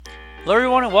Hello,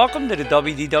 everyone, and welcome to the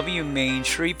WDW Main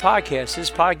Street Podcast. This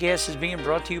podcast is being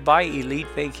brought to you by Elite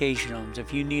Vacation Homes.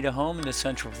 If you need a home in the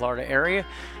Central Florida area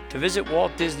to visit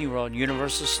Walt Disney World,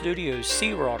 Universal Studios,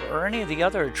 SeaWorld, or any of the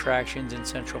other attractions in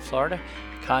Central Florida,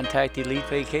 contact Elite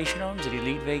Vacation Homes at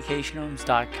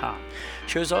elitevacationhomes.com.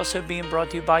 Show's also being brought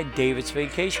to you by David's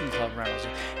Vacation Club Rentals.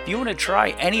 If you want to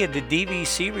try any of the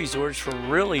DVC resorts for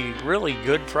really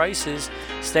good prices,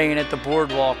 staying at the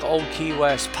Boardwalk, Old Key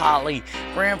West, Poly,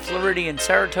 Grand Floridian,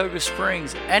 Saratoga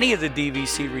Springs, any of the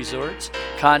DVC resorts,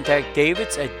 contact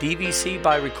David's at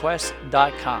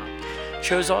dvcbyrequest.com.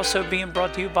 Show's also being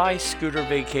brought to you by Scooter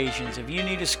Vacations. If you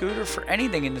need a scooter for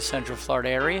anything in the Central Florida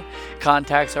area,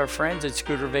 contact our friends at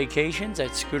Scooter Vacations at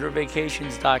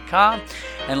scootervacations.com.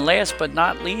 And last but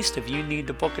not least, if you need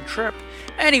to book a trip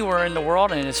anywhere in the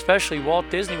world, and especially Walt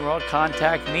Disney World,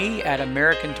 contact me at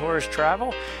American Tourist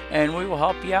Travel, and we will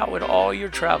help you out with all your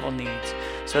travel needs.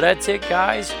 So that's it,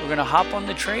 guys. We're going to hop on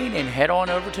the train and head on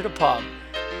over to the pub.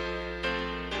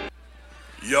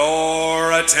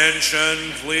 Your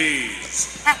attention,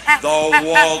 please. The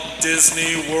Walt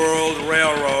Disney World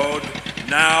Railroad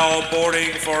now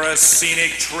boarding for a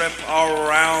scenic trip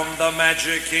around the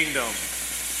Magic Kingdom.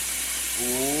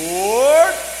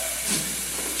 Board!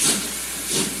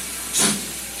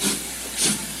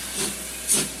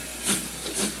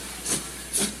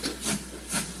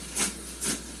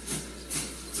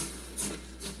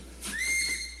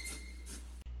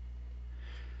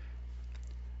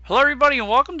 Hello, everybody, and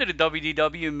welcome to the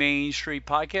WDW Main Street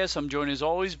Podcast. I'm joined, as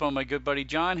always, by my good buddy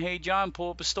John. Hey, John, pull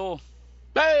up a stool.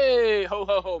 Hey, ho,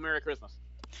 ho, ho, Merry Christmas.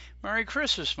 Merry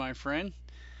Christmas, my friend.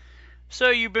 So,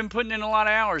 you've been putting in a lot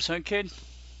of hours, huh, kid?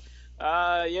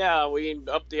 Yeah, we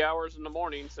up the hours in the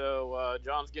morning, so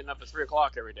John's getting up at 3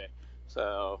 o'clock every day.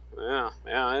 So, yeah,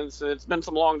 it's been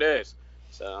some long days.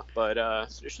 So, but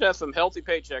you should have some healthy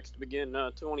paychecks to begin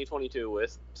 2022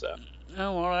 with. So.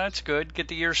 Oh, well, that's good. Get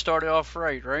the year started off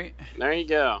right? There you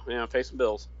go. Yeah, pay some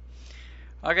bills.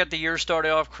 I got the year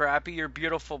started off crappy. Your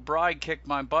beautiful bride kicked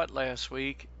my butt last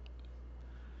week.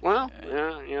 Well,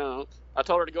 yeah, I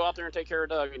told her to go out there and take care of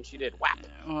Doug, and she did. Whap.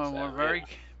 Well, we're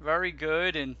very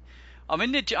good, and I'm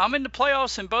in the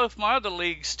playoffs in both my other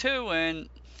leagues too, and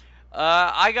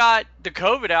I got the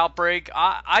COVID outbreak.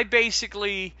 I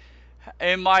basically,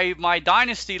 in my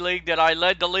dynasty league that I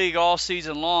led the league all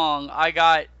season long, I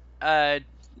got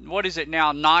what is it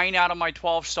now? 9 out of my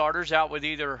 12 starters out with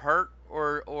either hurt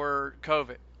or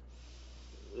COVID.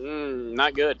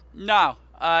 Not good. No,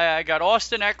 I got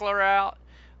Austin Eckler out.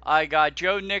 I got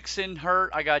Joe Nixon hurt.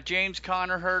 I got James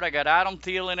Conner hurt. I got Adam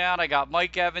Thielen out. I got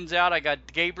Mike Evans out. I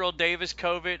got Gabriel Davis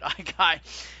COVID.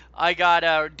 I got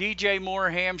DJ Moore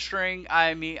hamstring.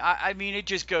 I mean, it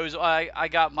just goes. I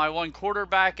got my one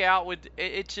quarterback out with.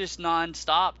 It's just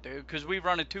nonstop, dude. Because we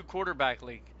run a 2-quarterback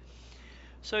league.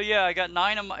 So yeah, I got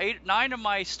 9 of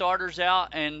my starters out,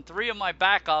 and 3 of my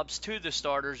backups to the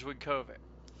starters with COVID.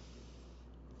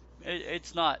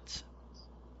 It's nuts.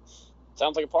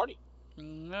 Sounds like a party.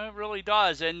 It really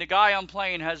does. And the guy I'm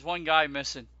playing has one guy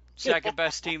missing. Second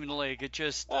best team in the league. It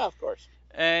just. Oh, of course.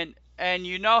 And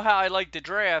you know how I like the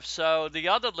draft. So the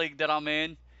other league that I'm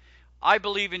in, I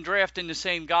believe in drafting the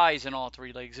same guys in all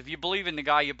 3 leagues. If you believe in the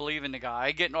guy, you believe in the guy.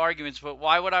 I get in arguments, but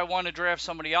why would I want to draft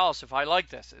somebody else if I like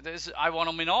this? I want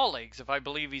him in all leagues if I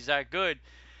believe he's that good.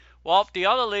 Well, the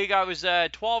other league I was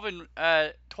 12 and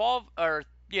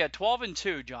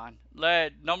 2, John.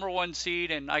 Led number 1 seed,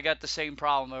 and I got the same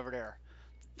problem over there.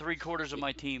 3/4 of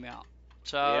my team out.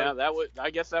 So yeah,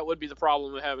 I guess that would be the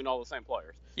problem with having all the same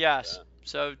players. Yes.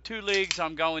 So 2 leagues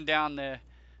I'm going down the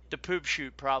poop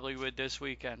chute probably with this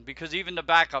weekend, because even the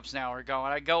backups now are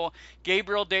going.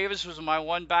 Gabriel Davis was my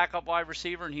one backup wide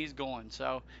receiver, and he's gone.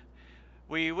 So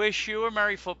we wish you a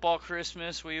Merry Football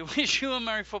Christmas. We wish you a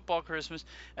Merry Football Christmas.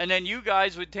 And then you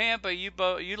guys with Tampa, you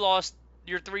lost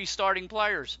your 3 starting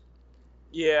players.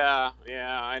 Yeah,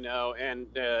 I know, and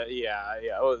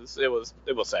it was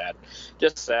sad,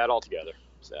 just sad altogether.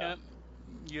 So. Yeah.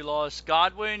 You lost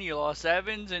Godwin, you lost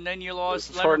Evans, and then you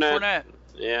lost Leonard Fournette.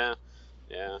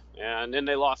 Yeah, and then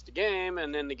they lost the game,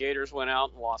 and then the Gators went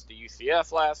out and lost to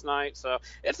UCF last night. So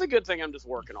it's a good thing I'm just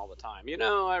working all the time.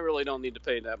 I really don't need to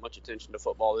pay that much attention to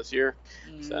football this year.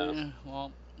 So.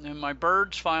 Well, and my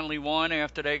Birds finally won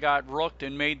after they got rooked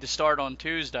and made the start on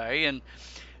Tuesday, and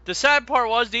the sad part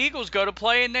was the Eagles go to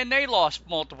play, and then they lost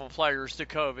multiple players to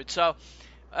COVID. So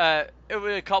it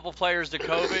was a couple players to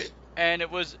COVID, and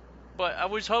but I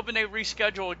was hoping they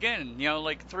reschedule again,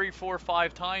 like 3, 4,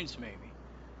 5 times maybe.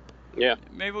 Yeah.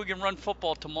 Maybe we can run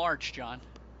football to March, John.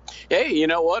 Hey, you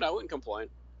know what? I wouldn't complain.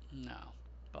 No,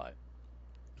 but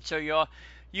so you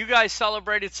guys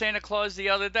celebrated Santa Claus the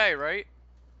other day, right?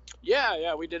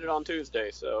 Yeah, we did it on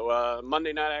Tuesday. So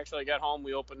Monday night, actually, I got home.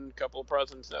 We opened a couple of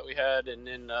presents that we had, and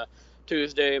then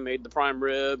Tuesday made the prime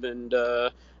rib, and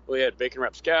we had bacon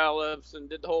wrapped scallops, and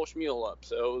did the whole schmeal up.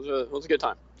 So it was a good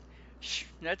time.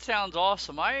 That sounds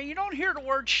awesome. You don't hear the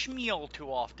word schmeal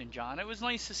too often, John. It was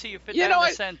nice to see you fit that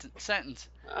in a sentence.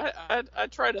 I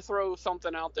try to throw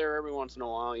something out there every once in a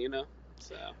while,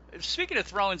 So. Speaking of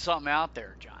throwing something out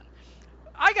there, John,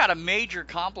 I got a major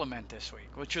compliment this week,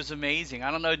 which was amazing.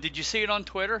 I don't know, did you see it on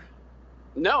Twitter?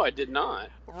 No, I did not.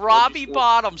 Robbie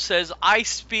Bottom says, I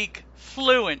speak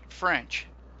fluent French.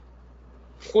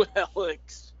 Well,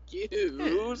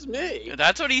 excuse me.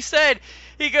 That's what he said.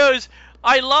 He goes,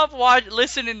 I love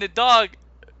listening to Doug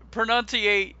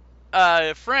pronunciate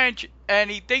French, and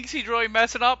he thinks he's really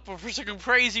messing up, but for some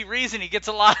crazy reason he gets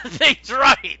a lot of things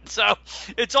right. So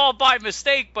it's all by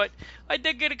mistake, but I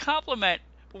did get a compliment.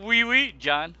 Oui,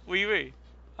 John. Oui.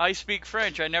 I speak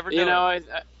French. I never knew.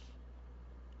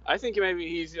 I think maybe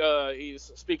he's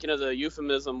speaking as a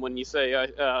euphemism when you say,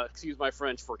 excuse my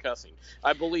French for cussing.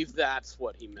 I believe that's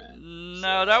what he meant.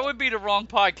 No, that would be the wrong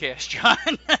podcast,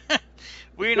 John.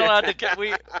 we ain't allowed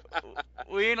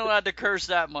to curse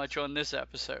that much on this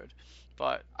episode.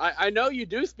 But I know you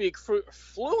do speak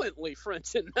fluently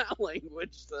French in that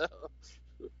language, so.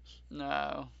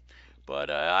 No.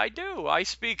 But I do. I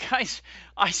speak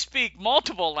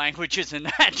multiple languages in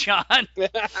that, John.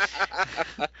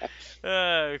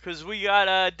 Because we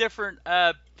got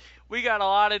we got a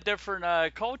lot of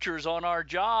different cultures on our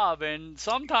job, and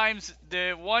sometimes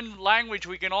the one language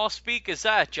we can all speak is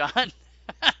that, John.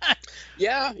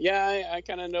 Yeah, I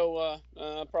kind of know,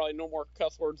 probably know more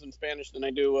cuss words in Spanish than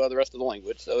I do the rest of the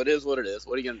language, so it is what it is.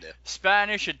 What are you going to do?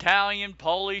 Spanish, Italian,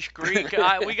 Polish, Greek,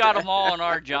 we got them all on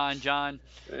our John.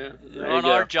 Yeah, on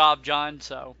our job, John,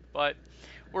 so. But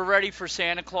we're ready for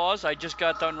Santa Claus. I just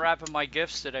got done wrapping my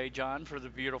gifts today, John, for the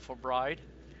beautiful bride.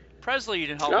 Presley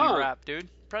didn't help me wrap, dude.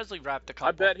 Presley wrapped a couple.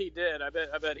 I bet he did. I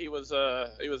bet he was a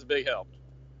big help.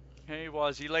 He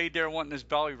was. He laid there wanting his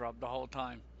belly rubbed the whole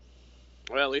time.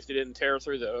 Well, at least he didn't tear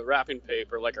through the wrapping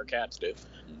paper like our cats do.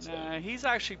 So. He's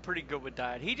actually pretty good with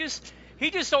that. He just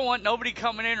don't want nobody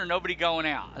coming in or nobody going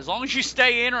out. As long as you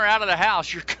stay in or out of the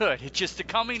house, you're good. It's just the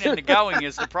coming and the going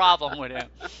is the problem with him.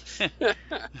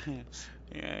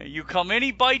 Yeah, you come in,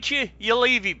 he bites you. You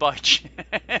leave, he bites you.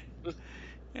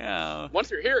 Yeah.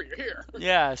 Once you're here, you're here.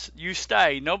 Yes, you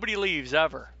stay. Nobody leaves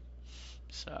ever.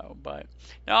 So, but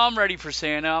now I'm ready for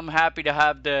Santa. I'm happy to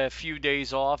have the few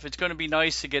days off. It's going to be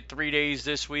nice to get 3 days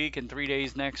this week and 3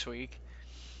 days next week.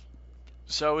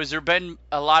 So, has there been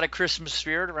a lot of Christmas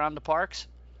spirit around the parks?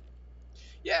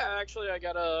 Yeah, actually, I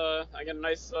got a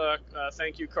nice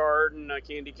thank you card and a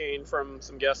candy cane from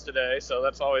some guests today. So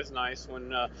that's always nice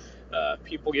when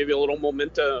people give you a little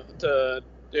memento to.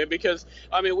 Because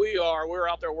we're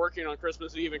out there working on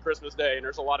Christmas Eve and Christmas Day, and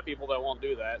there's a lot of people that won't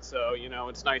do that. So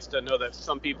it's nice to know that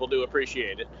some people do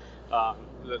appreciate it. But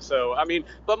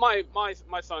my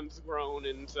son's grown,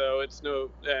 and so it's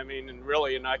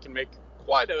and I can make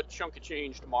quite a chunk of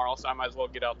change tomorrow, so I might as well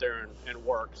get out there and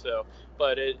work. So,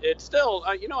 but it's still,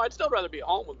 I'd still rather be at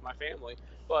home with my family.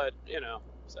 But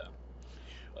so.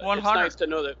 But it's nice to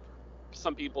know that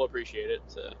some people appreciate it.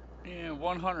 So. Yeah,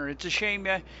 100. It's a shame.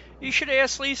 You should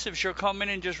ask Lisa if she'll come in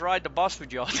and just ride the bus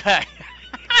with you all day.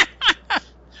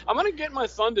 I'm going to get my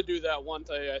son to do that one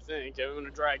day, I think. I'm going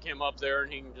to drag him up there,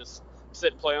 and he can just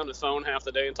sit and play on his phone half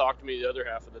the day and talk to me the other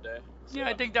half of the day. So. Yeah,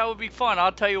 I think that would be fun.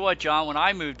 I'll tell you what, John, when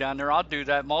I move down there, I'll do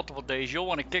that multiple days. You'll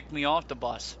want to kick me off the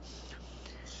bus.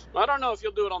 I don't know if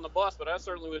you'll do it on the bus, but I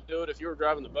certainly would do it if you were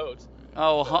driving the boats.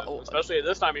 Especially at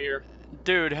this time of year.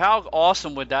 Dude, how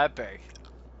awesome would that be?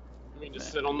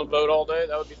 Just sit on the boat all day.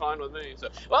 That would be fine with me. So,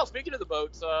 well, speaking of the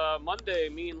boats, Monday,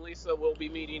 me and Lisa will be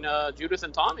meeting Judith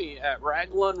and Tommy at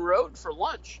Raglan Road for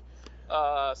lunch.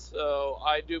 So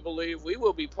I do believe we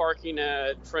will be parking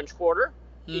at French Quarter,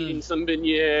 eating some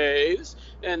beignets,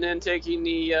 and then taking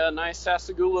the nice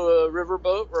Sassagoula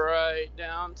riverboat right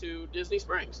down to Disney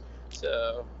Springs.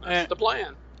 So that's the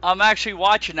plan. I'm actually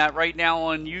watching that right now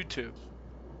on YouTube.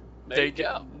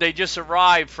 They just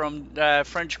arrived from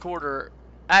French Quarter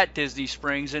at Disney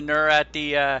Springs, and they're at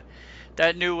the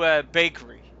that new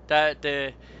bakery.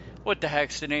 What the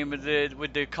heck's the name of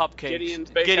with the cupcakes? Gideon's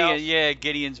Bakehouse. Yeah,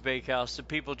 Gideon's Bakehouse. The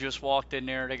people just walked in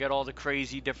there. They got all the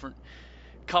crazy different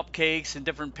cupcakes and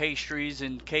different pastries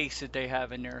and cakes that they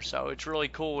have in there. So it's really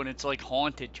cool, and it's like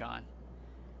haunted, John.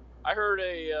 I heard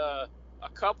a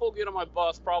couple get on my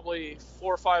bus probably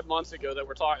 4 or 5 months ago that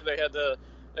were talking. They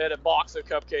had a box of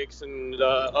cupcakes and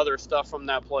other stuff from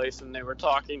that place, and they were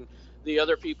talking. The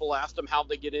other people asked them how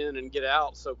they get in and get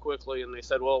out so quickly, and they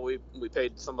said, well, we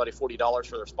paid somebody $40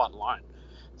 for their spot in line.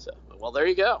 So, well, there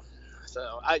you go.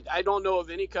 So I don't know of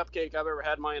any cupcake I've ever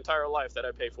had in my entire life that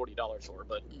I pay $40 for,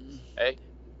 but hey,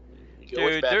 you can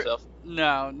always bad stuff.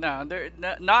 No, not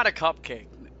a cupcake,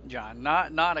 John.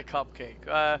 Not a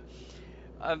cupcake.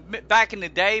 Back in the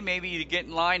day, maybe to get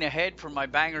in line ahead for my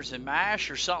bangers and mash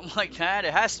or something like that.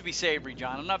 It has to be savory,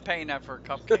 John. I'm not paying that for a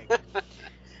cupcake.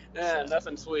 Yeah,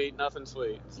 nothing sweet.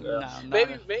 So, no,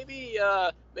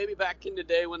 maybe back in the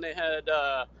day when they had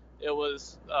it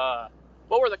was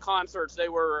what were the concerts? They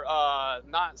were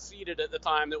not seated at the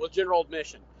time. It was general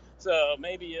admission. So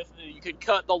maybe if you could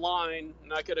cut the line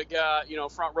and I could have got,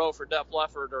 front row for Def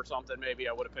Leppard or something, maybe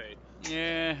I would have paid.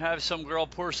 Yeah, have some girl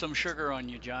pour some sugar on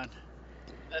you, John.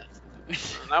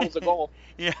 That was the goal.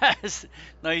 Yes,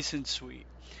 nice and sweet.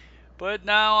 But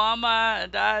now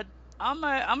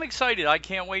I'm excited. I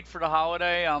can't wait for the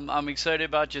holiday. I'm excited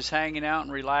about just hanging out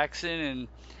and relaxing, and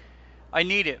I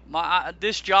need it.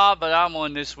 This job that I'm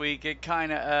on this week, it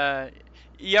kind of.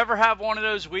 You ever have one of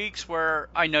those weeks where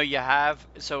I know you have,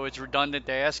 so it's redundant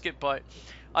to ask it, but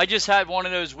I just had one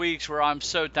of those weeks where I'm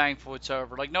so thankful it's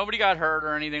over. Like nobody got hurt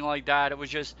or anything like that. It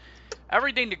was just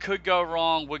everything that could go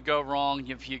wrong would go wrong,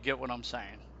 if you get what I'm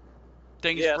saying.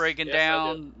 Things breaking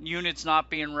down, units not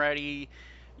being ready,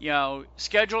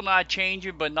 schedule not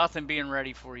changing, but nothing being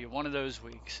ready for you. One of those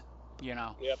weeks,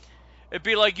 Yep. It'd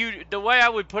be like the way I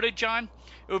would put it, John,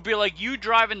 it would be like you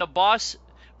driving the bus,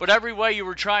 but every way you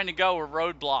were trying to go were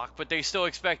roadblock, but they still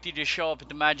expect you to show up at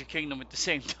the Magic Kingdom at the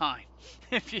same time.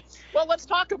 Well, let's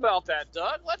talk about that,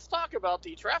 Doug. Let's talk about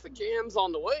the traffic jams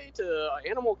on the way to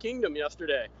Animal Kingdom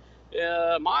yesterday.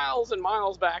 Miles and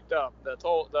miles backed up, the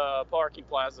parking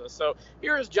plaza. So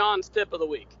here's John's tip of the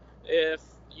week. If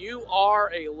you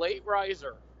are a late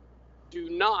riser, do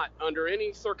not, under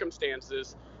any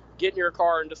circumstances, get in your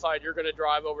car and decide you're going to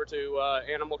drive over to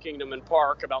Animal Kingdom and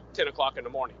park about 10 o'clock in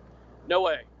the morning. No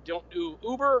way. Don't do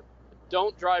Uber.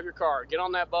 Don't drive your car. Get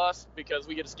on that bus because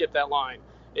we get to skip that line.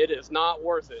 It is not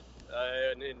worth it.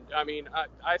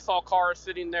 I saw cars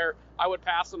sitting there. I would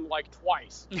pass them like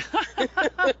twice. 2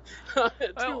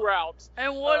 routes.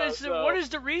 And what is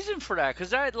the reason for that?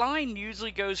 Because that line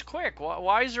usually goes quick.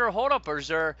 Why is there a holdup? Or is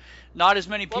there not as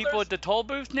many people at the toll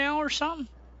booth now or something?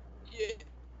 Yeah.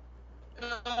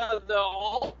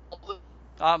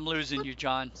 I'm losing you,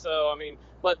 John. So,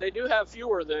 but they do have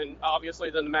fewer than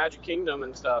the Magic Kingdom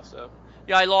and stuff. So.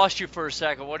 Yeah, I lost you for a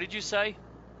second. What did you say?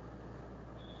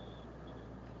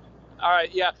 All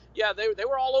right, yeah, they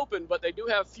were all open, but they do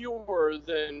have fewer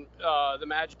than the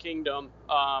Magic Kingdom.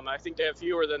 I think they have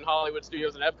fewer than Hollywood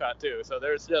Studios and Epcot too. So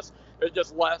there's just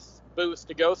less booths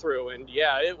to go through, and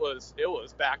yeah, it was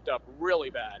backed up really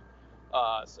bad.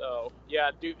 So yeah,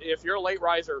 if you're a late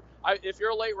riser, I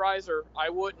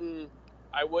wouldn't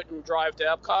drive to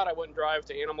Epcot. I wouldn't drive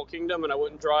to Animal Kingdom, and I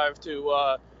wouldn't drive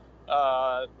to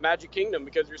Magic Kingdom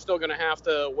because you're still going to have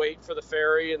to wait for the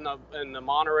ferry and the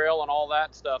monorail and all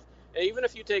that stuff. And even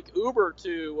if you take Uber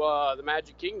to the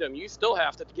Magic Kingdom, you still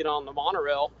have to get on the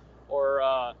monorail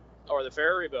or the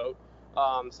ferry boat.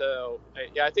 So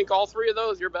yeah, I think all three of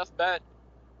those, your best bet,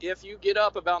 if you get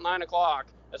up about 9 o'clock,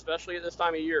 especially at this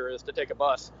time of year, is to take a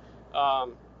bus.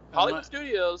 Hollywood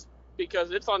Studios,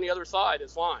 because it's on the other side,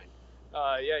 is fine.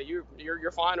 Yeah,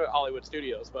 you're fine with Hollywood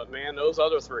Studios, but man, those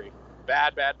other three,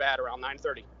 bad around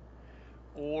 9:30.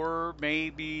 Or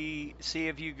maybe see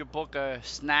if you could book a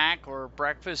snack or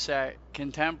breakfast at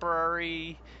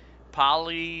Contemporary,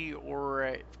 Poly, or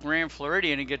at Grand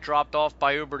Floridian and get dropped off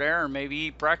by Uber there, and maybe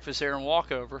eat breakfast there and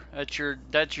walk over. That's your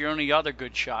only other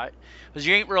good shot, because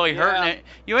you ain't really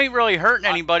hurting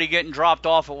anybody getting dropped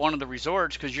off at one of the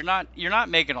resorts, because you're not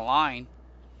making a line.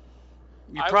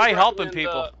 You're probably helping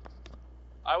people.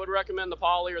 I would recommend the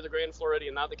Poly or the Grand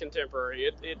Floridian, not the Contemporary.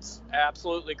 It's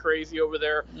absolutely crazy over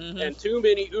there, and too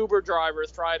many Uber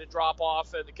drivers try to drop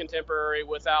off at the Contemporary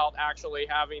without actually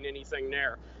having anything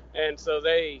there. And so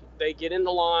they get in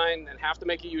the line and have to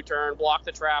make a U-turn, block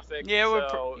the traffic. Yeah,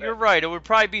 you're right. It would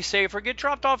probably be safer. Get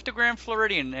dropped off to Grand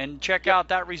Floridian and check out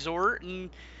that resort, and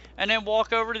then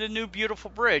walk over to the new beautiful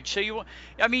bridge. So you'll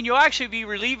actually be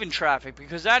relieving traffic,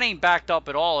 because that ain't backed up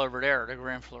at all over there, the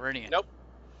Grand Floridian.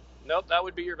 Nope, that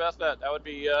would be your best bet. That would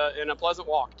be in a pleasant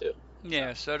walk too.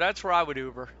 Yeah, so that's where I would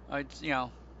Uber.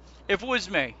 If it was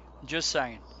me, just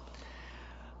saying.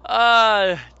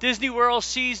 Disney World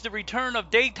sees the return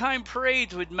of daytime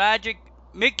parades with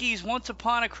Mickey's Once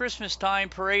Upon a Christmas Time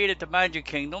parade at the Magic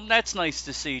Kingdom. That's nice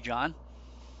to see, John.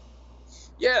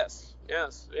 Yes, yeah.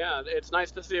 It's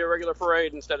nice to see a regular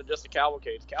parade instead of just the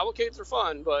cavalcades. Cavalcades are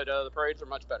fun, but the parades are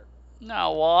much better.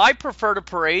 No, well, I prefer the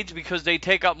parades because they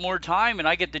take up more time and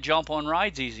I get to jump on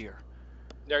rides easier.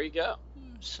 There you go.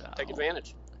 So, take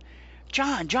advantage.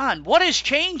 John, what has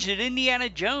changed at Indiana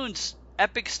Jones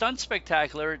Epic Stunt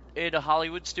Spectacular at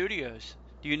Hollywood Studios?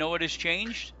 Do you know what has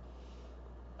changed?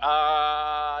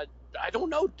 I don't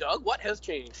know, Doug. What has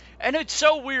changed? And it's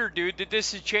so weird, dude, that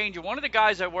this is changing. One of the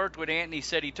guys I worked with, Anthony,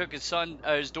 said he took his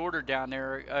daughter down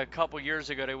there a couple years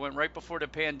ago. They went right before the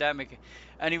pandemic,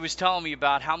 and he was telling me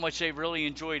about how much they really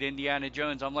enjoyed Indiana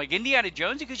Jones. I'm like, Indiana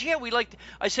Jones? He goes, yeah, we liked.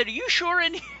 I said, are you sure?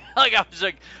 Like, I was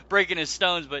like breaking his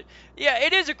stones, but yeah,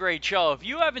 it is a great show. If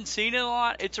you haven't seen it a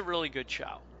lot, it's a really good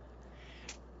show.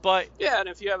 But yeah, and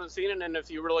if you haven't seen it, and if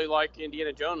you really like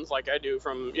Indiana Jones like I do,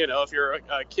 from if you're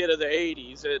a kid of the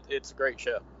 '80s, it's a great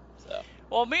show. So.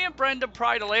 Well, me and Brenda,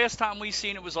 probably the last time we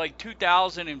seen it was like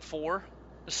 2004,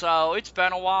 so it's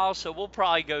been a while. So we'll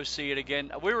probably go see it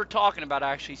again. We were talking about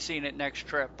actually seeing it next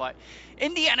trip, but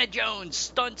Indiana Jones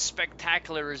Stunt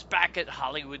Spectacular is back at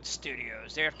Hollywood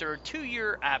Studios after a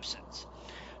 2-year absence.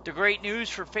 The great news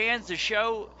for fans: the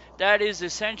show that is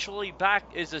essentially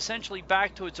back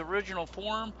to its original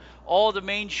form. All the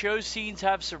main show scenes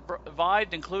have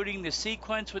survived, including the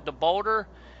sequence with the boulder,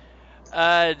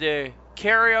 the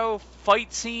Cairo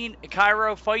fight scene,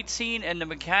 and the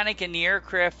mechanic in the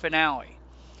aircraft finale.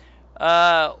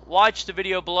 Watch the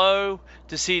video below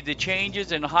to see the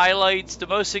changes and highlights. The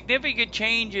most significant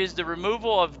change is the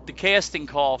removal of the casting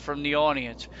call from the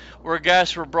audience, where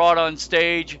guests were brought on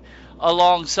stage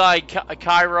alongside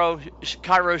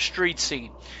Cairo street scene.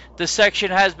 The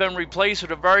section has been replaced with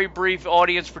a very brief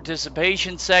audience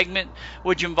participation segment,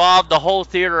 which involved the whole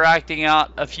theater acting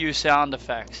out a few sound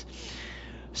effects.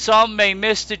 Some may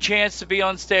miss the chance to be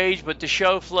on stage, but the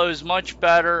show flows much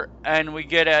better and we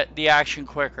get at the action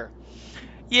quicker.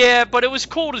 Yeah, but it was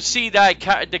cool to see that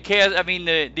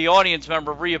the audience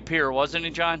member reappear, wasn't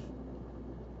it, John?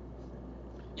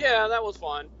 Yeah, that was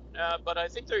fun. But I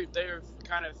think they've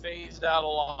kind of phased out a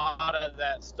lot of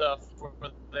that stuff for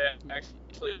they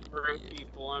actually bring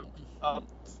people in.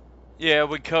 Yeah,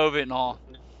 with COVID and all.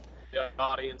 The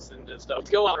audience and stuff. It's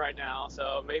going on right now,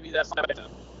 so maybe that's not bad.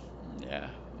 Yeah,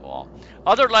 well.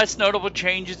 Other less notable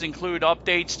changes include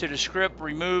updates to the script,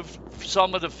 removed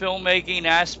some of the filmmaking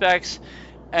aspects,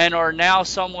 and are now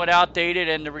somewhat outdated,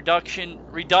 and the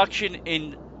reduction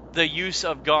in the use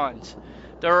of guns.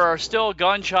 There are still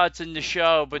gunshots in the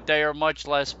show, but they are much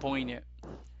less poignant.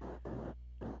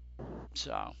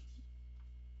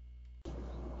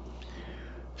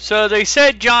 So they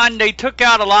said, John, they took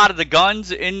out a lot of the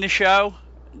guns in the show.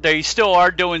 They still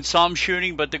are doing some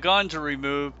shooting, but the guns are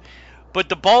removed. But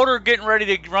the boulder getting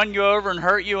ready to run you over and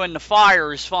hurt you, and the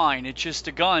fire is fine. It's just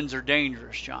the guns are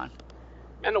dangerous, John.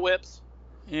 And the whips.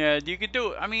 Yeah, you could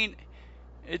do it. I mean,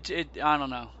 I don't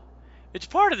know. It's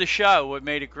part of the show what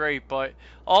made it great, but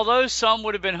although some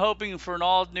would have been hoping for an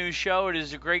all-new show, it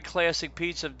is a great classic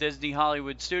piece of Disney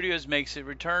Hollywood Studios. Makes it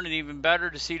return and even better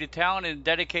to see the talented and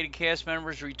dedicated cast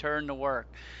members return to work.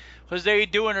 Because they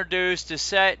do introduce the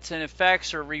sets and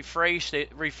effects are refreshed.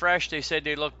 They said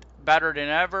they looked better than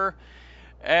ever.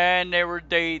 And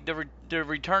the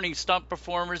returning stunt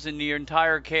performers and the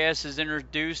entire cast is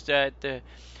introduced at the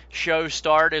show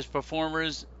start as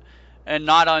performers and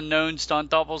not unknown stunt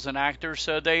doubles and actors.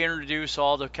 So they introduce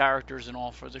all the characters and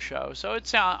all for the show. So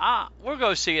it we'll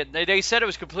go see it. They said it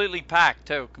was completely packed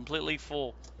too, completely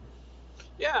full.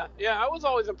 Yeah, I was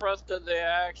always impressed that they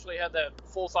actually had that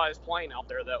full-size plane out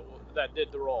there that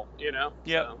did the role, Yep.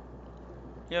 So.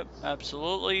 Yep,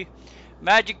 absolutely.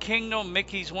 Magic Kingdom,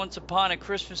 Mickey's Once Upon a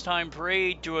Christmas Time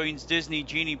Parade joins Disney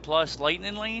Genie Plus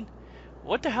Lightning Lane.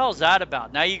 What the hell is that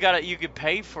about? Now you could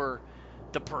pay for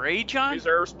the parade, John?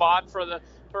 Reserve spot for the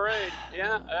parade.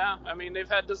 Yeah. I mean, they've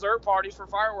had dessert parties for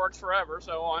fireworks forever,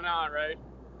 so why not, right?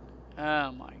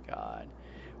 Oh my God.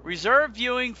 Reserve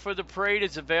viewing for the parade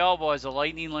is available as a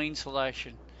Lightning Lane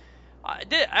selection.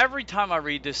 Every time I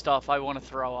read this stuff, I want to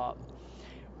throw up.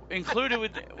 Included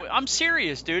with, I'm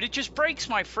serious, dude. It just breaks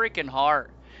my freaking heart.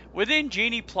 Within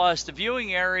Genie Plus, the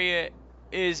viewing area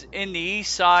is in the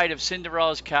east side of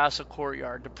Cinderella's castle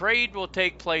courtyard. The parade will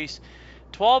take place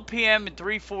 12 p.m. and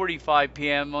 3:45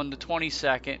 p.m. on the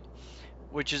 22nd,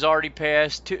 which is already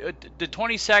passed, to the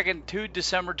 22nd to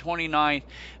December 29th,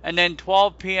 and then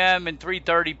 12 p.m. and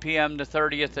 3:30 p.m. the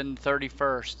 30th and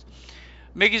 31st.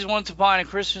 Mickey's Once Upon a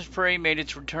Christmas Parade made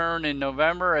its return in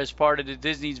November as part of the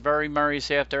Disney's Very Merriest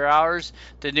After Hours,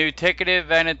 the new ticket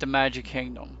event at the Magic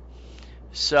Kingdom.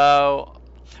 So,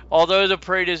 although the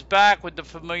parade is back with the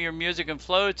familiar music and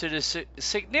floats, it is a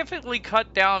significantly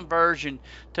cut down version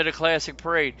to the classic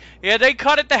parade. Yeah, they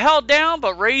cut it the hell down,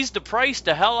 but raised the price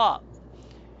the hell up.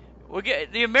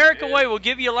 The American way will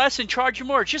give you less and charge you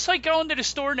more. It's just like going to the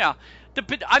store now.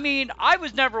 I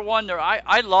was never one there.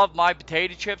 I love my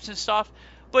potato chips and stuff,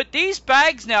 But these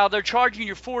bags now they're charging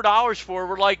you $4 for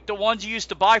were like the ones you used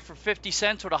to buy for 50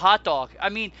 cents with a hot dog. I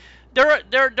mean,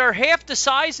 they're half the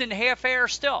size and half air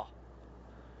still.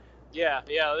 Yeah,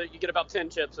 you get about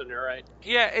 10 chips in there, right?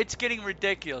 Yeah, it's getting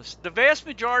ridiculous. The vast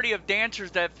majority of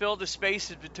dancers that fill the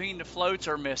spaces between the floats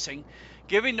are missing,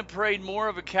 giving the parade more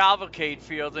of a cavalcade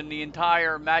feel than the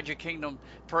entire Magic Kingdom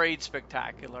parade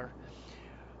spectacular.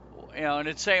 You know, and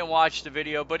it's saying watch the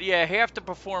video, but yeah, half the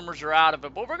performers are out of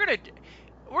it. But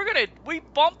we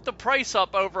bumped the price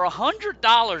up over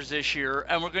 $100 this year,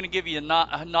 and we're gonna give you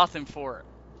nothing for it.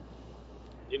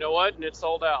 You know what? And it's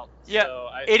sold out. Yeah, so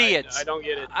idiots. I don't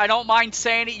get it. I don't mind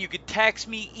saying it. You could text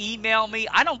me, email me.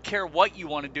 I don't care what you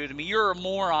want to do to me. You're a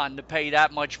moron to pay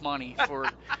that much money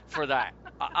for that.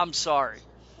 I'm sorry.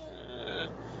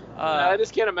 I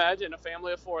just can't imagine a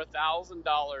family of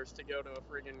 $4,000 to go to a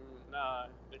friggin'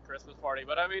 Christmas party.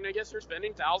 But I mean, I guess you're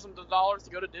spending thousands of dollars to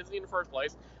go to Disney in the first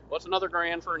place. What's another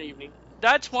 $1,000 for an evening?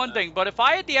 That's one thing. But if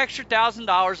I had the extra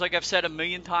 $1,000, like I've said a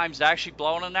million times, to actually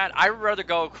blow on that, I'd rather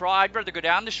go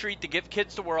down the street to Give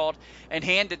Kids the World and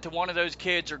hand it to one of those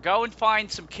kids, or go and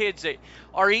find some kids that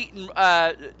are eating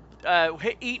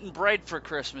bread for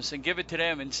Christmas and give it to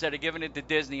them instead of giving it to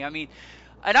Disney. I mean.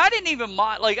 And I didn't even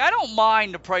mind, I don't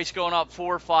mind the price going up $4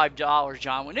 or $5,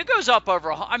 John. When it goes up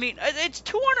over, it's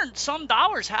 $200 some.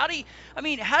 How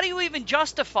do you even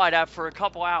justify that for a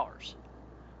couple hours?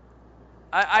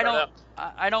 I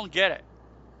don't get it.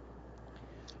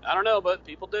 I don't know, but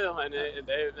people do, and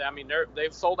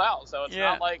they've sold out, so it's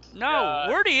not like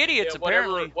we're the idiots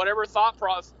apparently. Whatever thought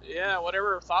process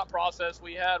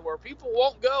we had, where people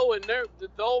won't go and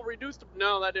they'll reduce.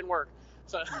 No, that didn't work.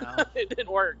 So no. It didn't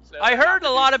work. So I heard a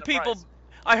lot of people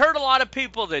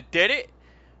that did it,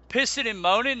 pissing and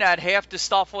moaning that half the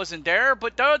stuff wasn't there.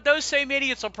 But those same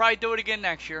idiots will probably do it again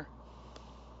next year.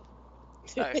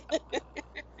 Yeah,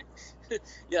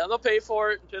 they'll pay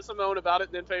for it, piss and moan about it,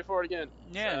 and then pay for it again.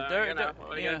 Yeah, what are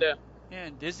you gonna do?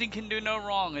 Yeah, Disney can do no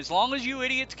wrong as long as you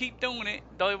idiots keep doing it.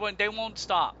 They won't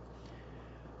stop.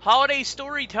 Holiday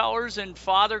storytellers and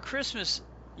Father Christmas.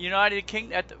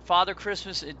 Father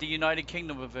Christmas at the United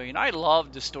Kingdom Pavilion. I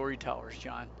love the storytellers,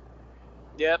 John.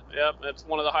 Yep. That's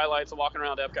one of the highlights of walking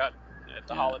around Epcot at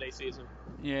the holiday season.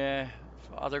 Yeah,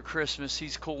 Father Christmas.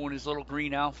 He's cool in his little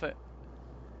green outfit.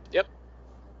 Yep.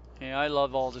 Yeah, I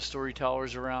love all the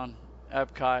storytellers around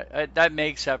Epcot. That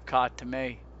makes Epcot to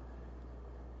me.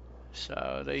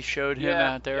 So they showed him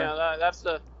out there. Yeah, that's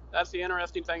the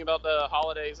interesting thing about the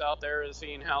holidays out there, is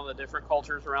seeing how the different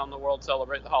cultures around the world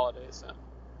celebrate the holidays. So.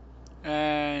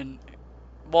 And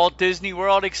Walt Disney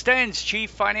World extends Chief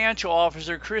Financial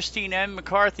Officer Christine M.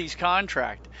 McCarthy's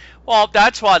contract. Well,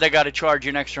 that's why they got to charge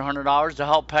you an extra $100 to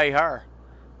help pay her.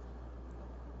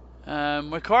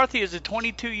 McCarthy is a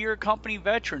 22-year company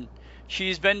veteran.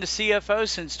 She's been the CFO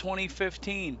since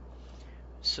 2015.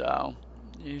 So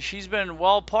she's been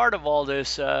part of all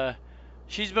this.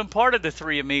 She's been part of the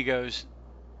Three Amigos.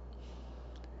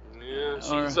 Yeah,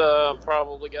 she's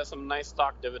probably got some nice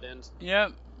stock dividends.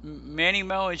 Yep. Manny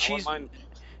Mo, and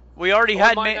we already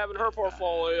had having her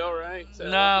portfolio, right? So,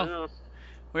 no,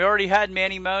 we already had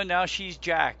Manny Mo. Now she's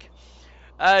Jack.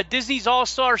 Disney's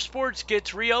All-Star Sports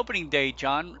gets reopening date,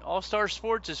 John. All-Star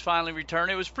Sports is finally returned.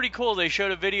 It was pretty cool. They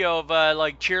showed a video of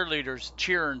cheerleaders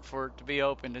cheering for it to be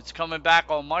opened. It's coming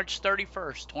back on March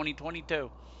 31st,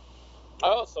 2022.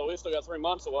 Oh, so we still got 3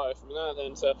 months away from that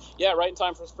then. So, yeah, right in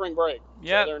time for spring break.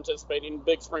 Yeah. So they're anticipating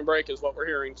big spring break is what we're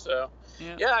hearing. So,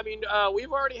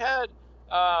 we've already had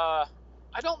I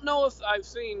don't know if I've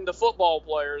seen the football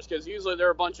players, because usually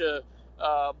they're a bunch of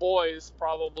boys,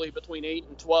 probably between 8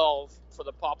 and 12 for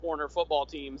the Pop Warner football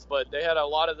teams, but they had a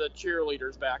lot of the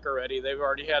cheerleaders back already. They've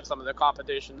already had some of the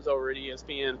competitions over at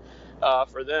ESPN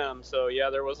for them. So,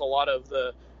 yeah, there was a lot of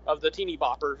the teeny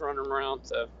boppers running around,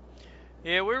 so...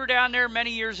 Yeah, we were down there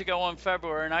many years ago in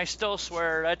February, and I still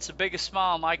swear that's the biggest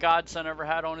smile my godson ever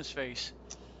had on his face.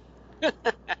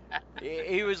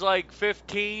 He was like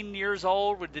 16 years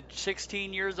old with the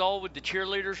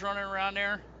cheerleaders running around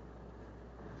there.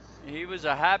 He was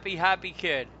a happy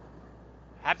kid.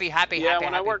 Happy.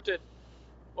 When I worked at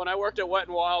Wet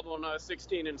n Wild when I was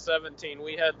 16 and 17,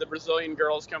 we had the Brazilian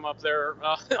girls come up there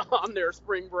on their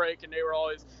spring break, and they were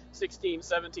always 16,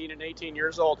 17, and 18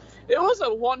 years old. It was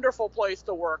a wonderful place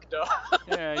to work, though.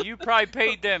 Yeah, you probably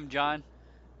paid them, John.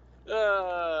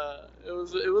 It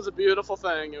was a beautiful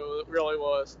thing. It really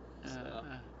was.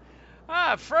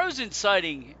 Frozen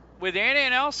sighting with Anna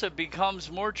and Elsa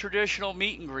becomes more traditional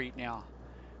meet and greet now.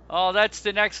 Oh, that's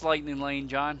the next lightning lane,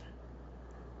 John.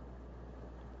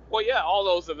 Well, yeah, all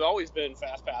those have always been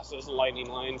fast passes and lightning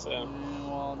lanes. So.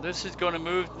 Well, this is going to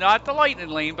move, not the lightning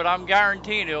lane, but I'm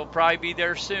guaranteeing it'll probably be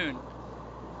there soon.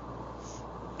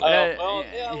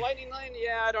 Yeah, lightning lane.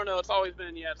 Yeah, I don't know. It's always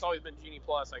been Genie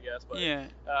Plus, I guess. But yeah,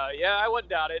 I wouldn't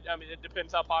doubt it. I mean, it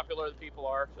depends how popular the people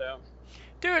are. So.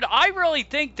 Dude, I really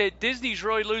think that Disney's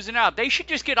really losing out. They should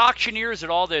just get auctioneers at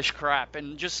all this crap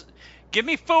and just give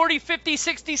me $40, $50,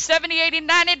 $60, $70, $80,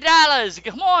 $90.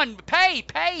 Come on,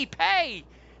 pay.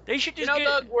 They should just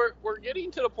Doug, we're getting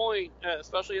to the point,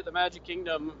 especially at the Magic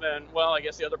Kingdom, and well, I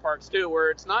guess the other parks too, where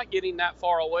it's not getting that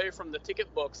far away from the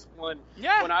ticket books when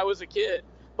I was a kid.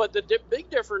 But the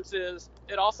big difference is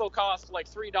it also costs like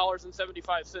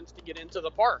 $3.75 to get into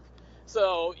the park.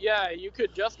 So, yeah, you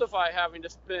could justify having to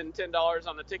spend $10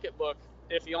 on the ticket book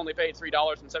if you only paid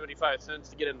 $3.75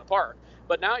 to get in the park.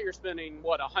 But now you're spending,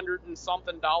 $100 and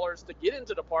something to get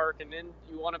into the park, and then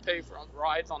you want to pay for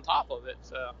rides on top of it.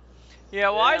 So.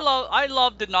 Yeah, well, I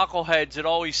love the knuckleheads that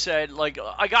always said, like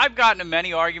I've gotten in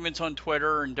many arguments on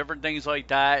Twitter and different things like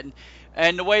that,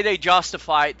 and the way they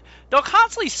justify it, they'll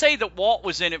constantly say that Walt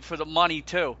was in it for the money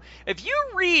too. If you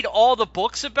read all the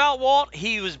books about Walt,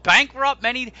 he was bankrupt.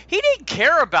 He didn't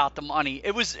care about the money.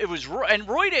 It was and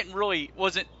Roy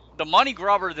wasn't the money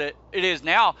grubber that it is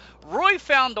now. Roy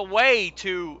found a way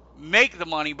to make the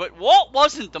money, but Walt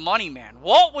wasn't the money man.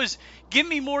 Walt was give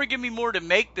me more to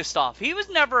make the stuff. He was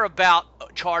never about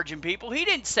charging people. He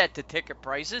didn't set the ticket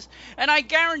prices. And I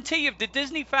guarantee you, if the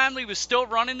Disney family was still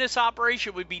running this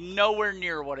operation, it would be nowhere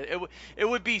near what it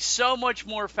would be so much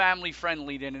more family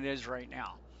friendly than it is right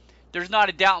now. There's not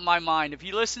a doubt in my mind. If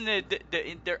you listen to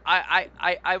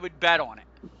I would bet on it.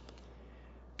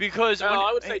 Because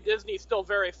I would say Disney's still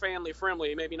very family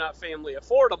friendly, maybe not family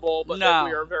affordable, but we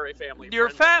are very family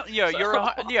friendly.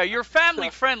 You're family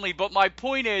friendly, but my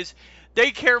point is they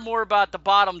care more about the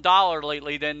bottom dollar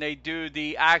lately than they do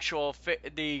the actual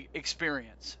the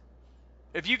experience.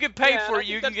 If you can pay for it,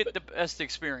 you can get the best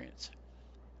experience.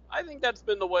 I think that's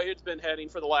been the way it's been heading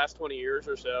for the last 20 years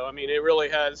or so. I mean, it really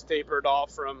has tapered off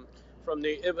from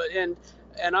the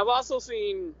and I've also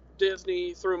seen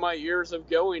Disney, through my years of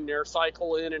going there,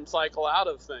 cycle in and cycle out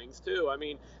of things too. I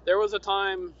mean, there was a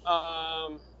time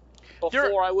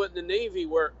before I went in the Navy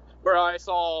where I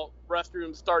saw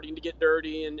restrooms starting to get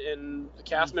dirty and the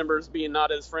cast members being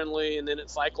not as friendly, and then it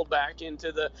cycled back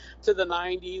into the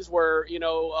 90s where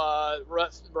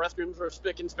restrooms were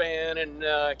spick and span and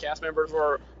cast members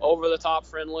were over the top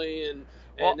friendly, and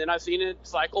then I've seen it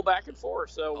cycle back and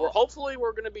forth. So hopefully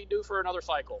we're going to be due for another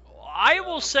cycle. I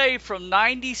will say from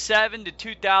 97 to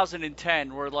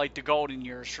 2010 were like the golden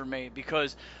years for me,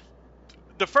 because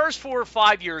the first 4 or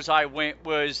 5 years I went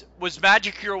was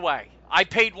Magic Your Way. I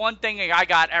paid one thing and I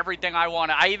got everything I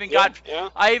wanted. I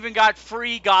even got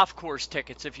free golf course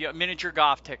tickets, miniature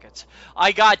golf tickets.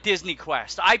 I got Disney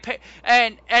Quest. I pay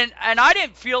and I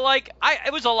didn't feel like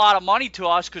it was a lot of money to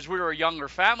us because we were a younger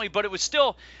family, but it was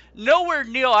still nowhere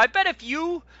near. I bet if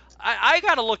you I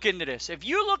got to look into this. If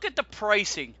you look at the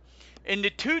pricing in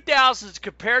the 2000s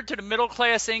compared to the middle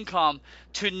class income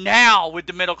to now with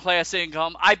the middle class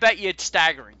income, I bet you it's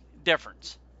staggering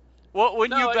difference.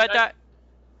 Wouldn't you bet that?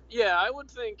 Yeah, I would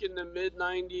think in the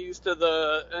mid-90s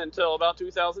until about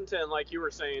 2010, like you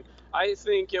were saying, I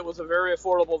think it was a very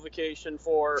affordable vacation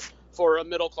for a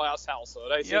middle-class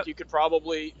household. I think you could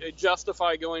probably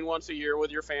justify going once a year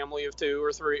with your family of two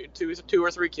or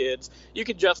three kids. You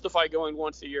could justify going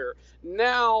once a year.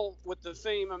 Now, with the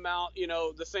same amount,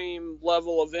 the same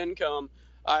level of income,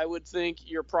 I would think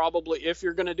you're probably, if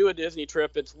you're going to do a Disney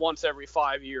trip, it's once every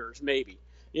 5 years, maybe.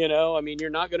 I mean, you're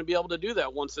not going to be able to do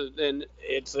that once, and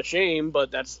it's a shame,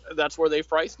 but that's where they've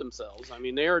priced themselves. I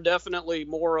mean, they are definitely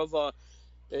more of a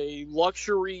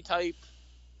luxury type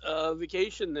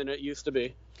vacation than it used to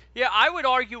be. Yeah, I would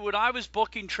argue when I was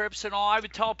booking trips and all, I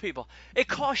would tell people it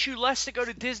costs you less to go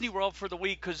to Disney World for the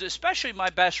week, because especially my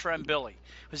best friend Billy,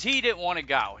 because he didn't want to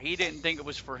go. He didn't think it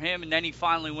was for him, and then he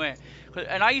finally went.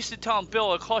 And I used to tell him,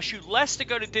 Bill, it costs you less to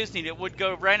go to Disney than it would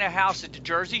go rent a house at the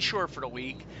Jersey Shore for the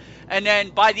week. And then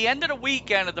by the end of the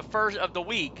weekend of the first of the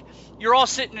week, you're all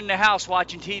sitting in the house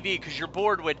watching TV because you're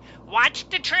bored with watch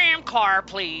the tram car,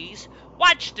 please.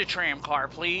 Watch the tram car,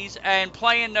 please. And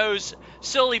playing those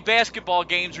silly basketball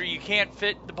games where you can't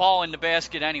fit the ball in the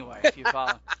basket anyway, if you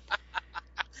follow.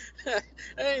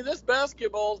 Hey, this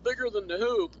basketball's bigger than the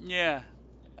hoop. Yeah.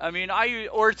 I mean,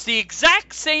 or it's the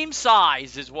exact same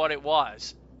size as what it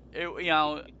was.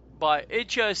 But it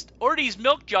just, or these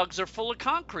milk jugs are full of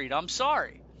concrete. I'm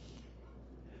sorry.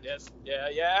 Yes,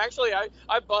 yeah. Actually,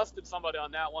 I busted somebody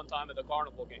on that one time at the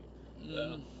carnival game.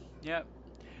 So. Yeah.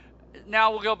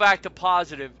 Now we'll go back to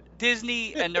positive.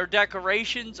 Disney and their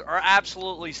decorations are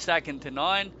absolutely second to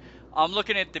none. I'm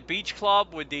looking at the beach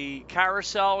club with the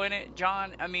carousel in it,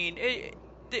 John. I mean,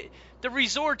 the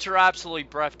resorts are absolutely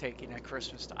breathtaking at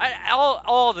Christmas.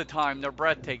 All the time they're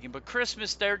breathtaking, but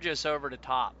Christmas they're just over the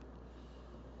top.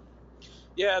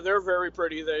 Yeah, they're very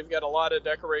pretty. They've got a lot of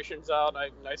decorations out.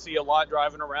 I see a lot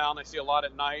driving around. I see a lot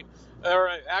at night.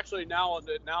 Or actually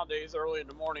nowadays, early in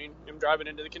the morning, I'm driving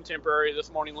into the Contemporary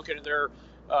this morning, looking at their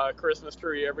Christmas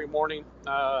tree every morning.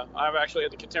 I've actually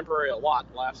had the Contemporary a lot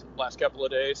last couple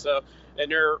of days. So, and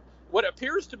they're what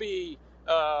appears to be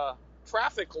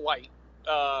traffic light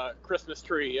Christmas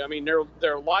tree. I mean,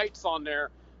 their lights on there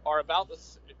are about the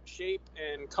shape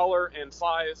and color and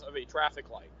size of a traffic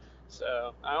light.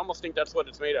 So I almost think that's what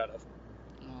it's made out of.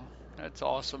 Oh, that's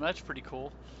awesome. That's pretty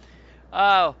cool.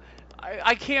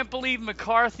 I can't believe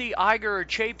McCarthy, Iger, or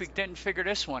Chapek didn't figure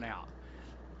this one out.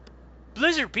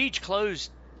 Blizzard Beach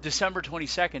closed December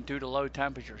 22nd due to low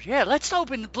temperatures. Yeah, let's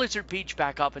open Blizzard Beach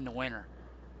back up in the winter.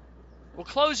 We'll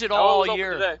close it all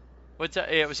year. Today. What's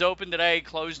that? It was open today,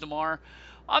 closed tomorrow.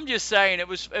 I'm just saying it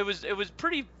was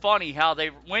pretty funny how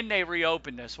when they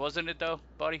reopened this, wasn't it though,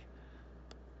 buddy?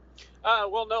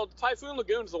 Well, no, Typhoon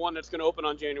Lagoon's the one that's going to open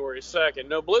on January 2nd.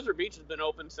 No, Blizzard Beach has been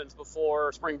open since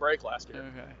before spring break last year.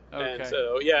 Okay. And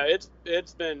so, yeah,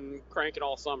 it's been cranking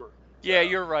all summer. Yeah,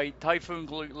 you're right. Typhoon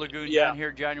Lagoon down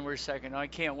here January 2nd. I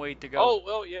can't wait to go. Oh,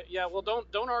 well, yeah. Well,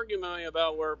 don't argue with me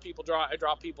about where people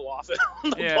drop people off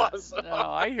on the bus. No,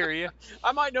 I hear you.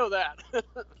 I might know that.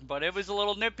 But it was a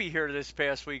little nippy here this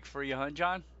past week for you, huh,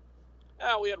 John?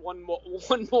 We had one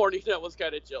morning that was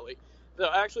kind of chilly. So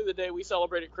actually, the day we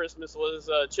celebrated Christmas was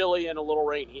chilly and a little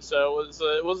rainy, so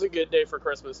it was a good day for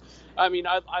Christmas. I mean,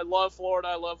 I love Florida.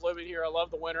 I love living here. I love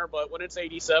the winter, but when it's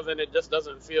 87, it just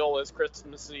doesn't feel as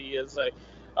Christmassy as a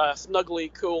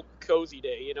snuggly, cool, cozy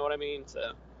day. You know what I mean?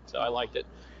 So I liked it.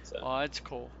 So. Oh, that's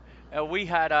cool. We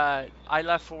had I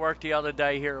left for work the other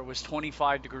day here. It was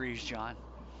 25 degrees, John.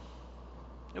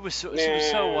 It was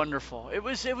so wonderful. It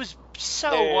was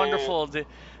so wonderful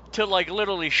to like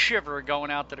literally shiver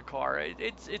going out to the car.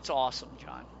 It's awesome,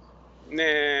 John.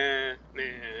 Nah.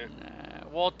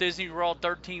 Walt Disney World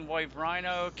 13 White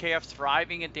Rhino, calf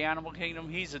thriving at the Animal Kingdom.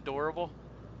 He's adorable.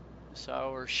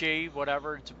 So, or she,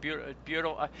 whatever. It's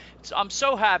beautiful. I'm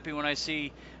so happy when I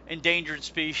see endangered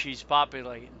species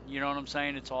populating. You know what I'm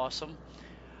saying? It's awesome.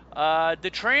 The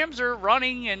trams are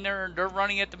running, and they're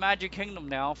running at the Magic Kingdom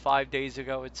now. 5 days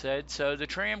ago, it said. So the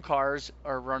tram cars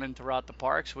are running throughout the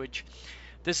parks, which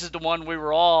this is the one we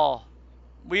were all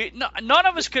none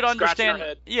of us could understand.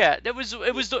 Yeah, it was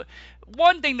the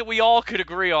one thing that we all could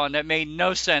agree on that made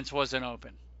no sense wasn't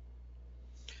open.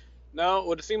 No, it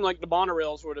would have seemed like the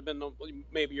monorails would have been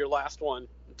maybe your last one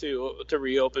to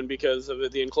reopen because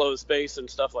of the enclosed space and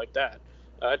stuff like that.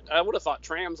 I would have thought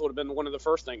trams would have been one of the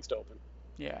first things to open.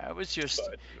 Yeah, it was just.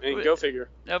 Go figure.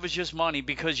 That was just money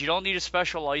because you don't need a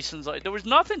special license. There was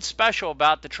nothing special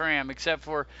about the tram except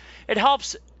for it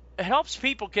helps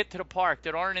people get to the park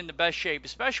that aren't in the best shape,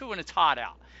 especially when it's hot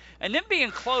out. And then being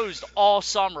closed all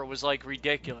summer was like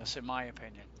ridiculous, in my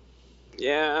opinion.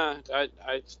 Yeah,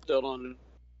 I still don't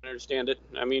understand it.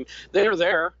 I mean, they're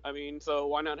there. I mean, so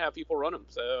why not have people run them?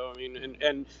 So I mean,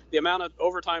 and the amount of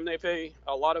overtime they pay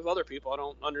a lot of other people, I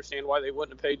don't understand why they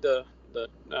wouldn't have paid the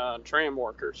tram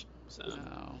workers. So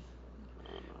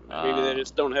maybe they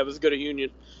just don't have as good a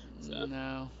union. So.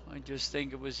 No, I just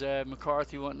think it was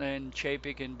McCarthy and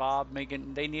Chapek and Bob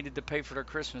they needed to pay for their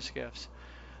Christmas gifts.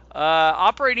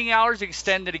 Operating hours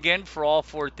extended again for all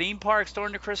 4 theme parks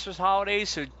during the Christmas holidays.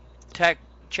 So check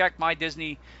My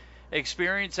Disney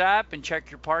Experience app and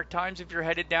check your park times if you're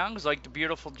headed down. Because like the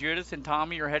beautiful Judith and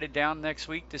Tommy are headed down next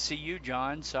week to see you,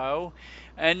 John. So,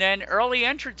 and then early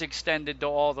entrance extended to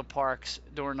all the parks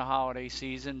during the holiday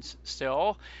seasons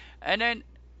still. And then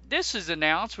this is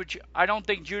announced, which I don't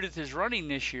think Judith is running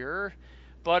this year,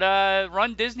 but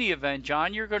Run Disney event,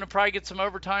 John. You're going to probably get some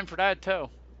overtime for that too.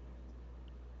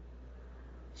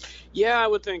 Yeah, I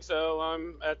would think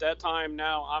so. At that time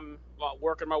now, I'm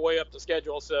working my way up the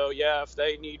schedule. So yeah, if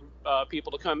they need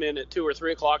people to come in at 2 or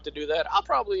 3 o'clock to do that, I'll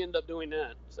probably end up doing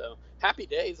that. So happy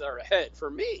days are ahead for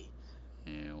me.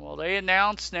 Yeah, well, they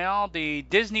announced now the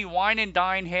Disney Wine and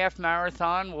Dine Half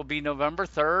Marathon will be November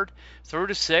 3rd through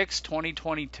the 6th,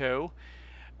 2022.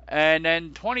 And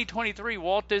then 2023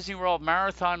 Walt Disney World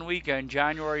Marathon Weekend,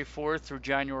 January 4th through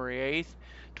January 8th.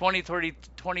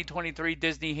 2023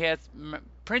 Disney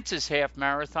Princess Half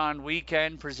Marathon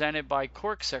Weekend presented by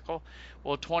Corksicle,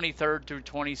 23rd through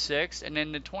 26th. And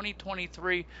then the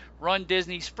 2023 Run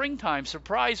Disney Springtime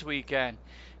Surprise Weekend,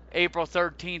 April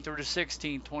 13th through the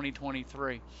 16th,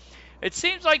 2023. It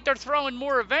seems like they're throwing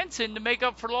more events in to make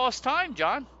up for lost time,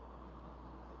 John.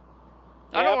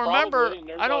 Yeah, I don't remember.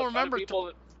 Probably. I don't remember.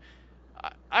 People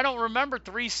I don't remember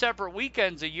 3 separate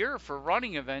weekends a year for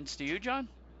running events. Do you, John?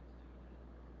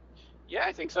 Yeah,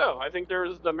 I think so. I think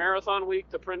there's the Marathon Week,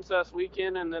 the Princess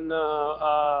Weekend, and then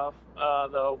the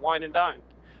Wine and Dine.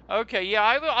 Okay, yeah,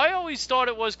 I always thought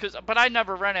it was but I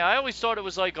never ran it. I always thought it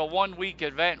was like a 1-week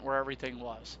event where everything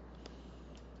was.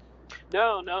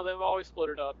 No, they've always split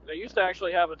it up. They used to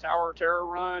actually have a Tower of Terror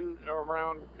run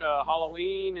around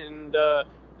Halloween, and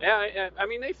yeah, I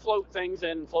mean they float things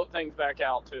in, float things back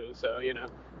out too. So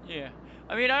Yeah.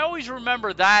 I mean, I always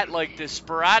remember that, like, the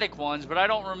sporadic ones, but I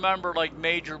don't remember, like,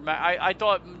 major... I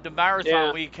thought the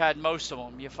Marathon Week had most of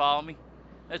them. You follow me?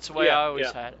 That's the way I always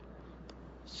had it.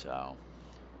 So...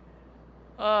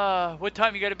 what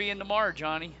time you got to be in tomorrow,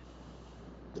 Johnny?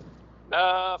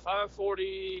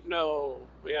 5:40... No.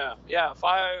 Yeah,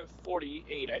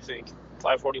 5:48, I think.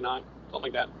 5:49, something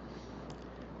like that.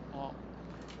 Well,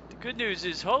 the good news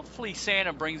is hopefully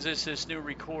Santa brings us this new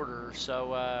recorder,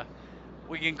 so...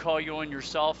 we can call you on your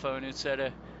cell phone instead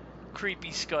of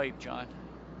creepy Skype, John.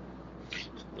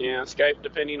 Yeah, Skype,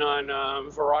 depending on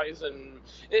Verizon,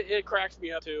 it cracks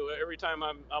me up too. Every time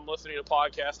I'm listening to a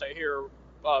podcast, I hear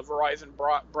Verizon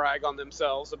brag on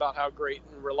themselves about how great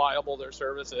and reliable their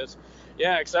service is.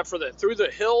 Yeah, except for through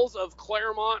the hills of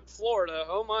Claremont, Florida.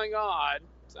 Oh my God.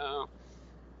 So.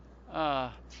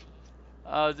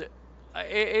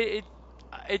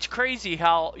 It's crazy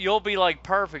how you'll be like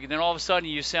perfect, and then all of a sudden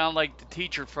you sound like the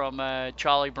teacher from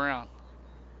Charlie Brown.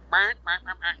 Yeah,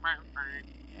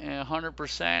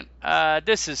 100%.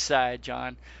 This is sad,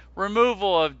 John.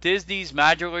 Removal of Disney's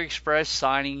Magical Express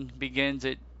signing begins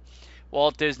at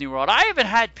Walt Disney World. I haven't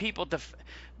had people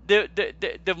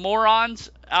the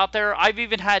morons out there. I've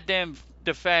even had them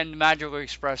defend Magical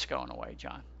Express going away,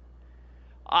 John.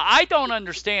 I don't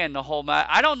understand the whole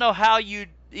I don't know how you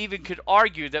even could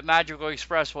argue that Magical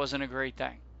Express wasn't a great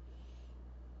thing.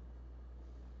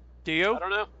 Do you? I don't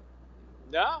know.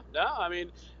 No. I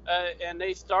mean, and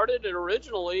they started it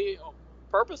originally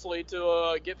purposely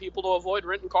to get people to avoid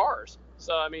renting cars.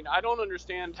 So, I mean, I don't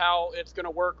understand how it's going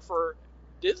to work for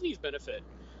Disney's benefit.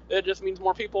 It just means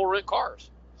more people rent cars.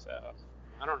 So,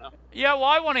 I don't know. Yeah, well,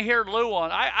 I want to hear Lou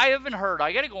on. I haven't heard.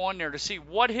 I got to go on there to see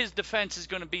what his defense is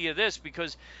going to be of this,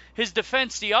 because his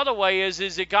defense the other way is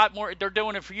it got more. They're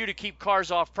doing it for you to keep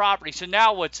cars off property. So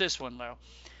now what's this one, Lou?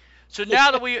 So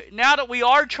now that we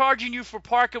are charging you for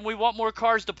parking, we want more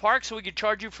cars to park so we can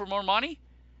charge you for more money?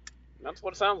 That's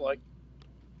what it sounds like.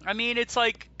 I mean, it's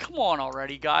like, come on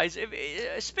already, guys.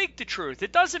 Speak the truth.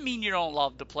 It doesn't mean you don't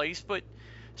love the place, but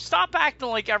stop acting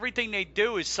like everything they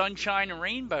do is sunshine and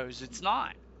rainbows. It's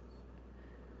not.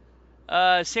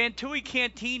 Santui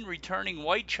Canteen returning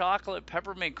white chocolate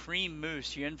peppermint cream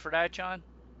mousse. You in for that, John?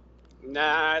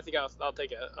 Nah, I think I'll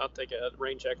take a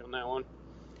rain check on that one.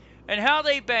 And how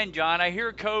they been, John? I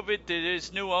hear COVID,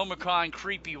 this new Omicron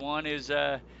creepy one, is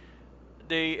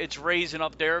it's raising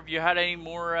up there. Have you had any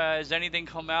more? Has anything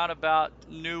come out about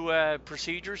new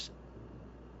procedures?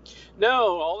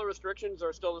 No, all the restrictions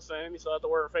are still the same. You still have to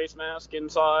wear a face mask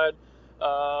inside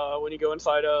when you go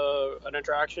inside an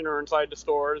attraction or inside the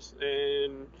stores,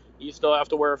 and you still have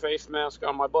to wear a face mask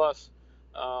on my bus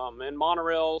and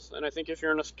monorails. And I think if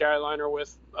you're in a Skyliner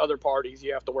with other parties,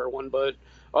 you have to wear one. But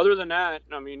other than that,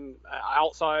 I mean,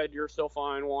 outside you're still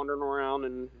fine wandering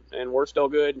around, and we're still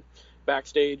good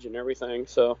backstage and everything.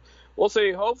 So we'll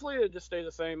see. Hopefully it just stay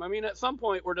the same. I mean, at some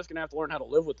point we're just gonna have to learn how to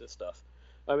live with this stuff.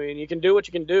 I mean, you can do what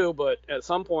you can do, but at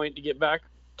some point to get back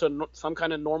to some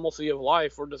kind of normalcy of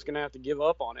life, we're just gonna have to give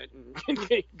up on it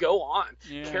and go on,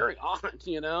 carry on.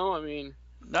 I mean,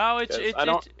 no,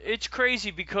 it's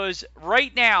crazy because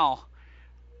right now,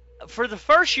 for the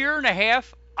first year and a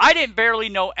half, I didn't barely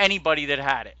know anybody that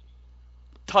had it.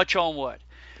 Touch on wood.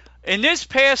 In this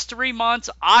past 3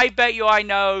 months, I bet you I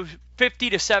know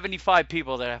 50 to 75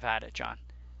 people that have had it, John.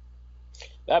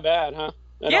 That bad, huh?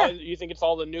 And yeah. You think it's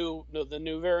all the new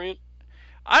variant?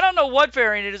 I don't know what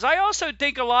variant it is. I also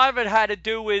think a lot of it had to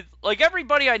do with, like,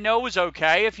 everybody I know was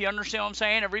okay, if you understand what I'm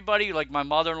saying. Everybody, like my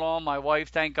mother-in-law, my wife,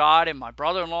 thank God, and my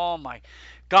brother-in-law, my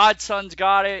godsons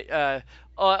got it.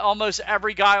 Almost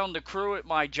every guy on the crew at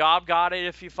my job got it,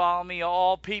 if you follow me.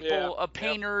 All people,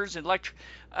 painters, and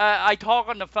I talk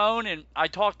on the phone, and I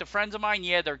talk to friends of mine.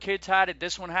 Yeah, their kids had it.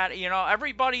 This one had it.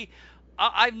 Everybody.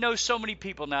 I know so many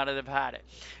people now that have had it.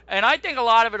 And I think a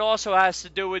lot of it also has to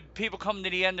do with people coming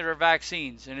to the end of their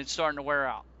vaccines, and it's starting to wear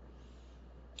out.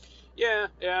 Yeah,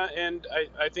 and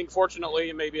I think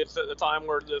fortunately maybe it's at the time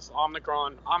where this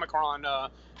Omicron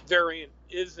variant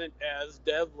isn't as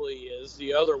deadly as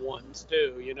the other ones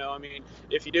too. You know, I mean,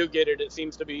 if you do get it, it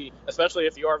seems to be, especially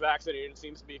if you are vaccinated, it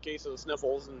seems to be a case of the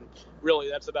sniffles, and really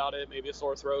that's about it. Maybe a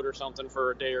sore throat or something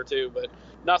for a day or two, but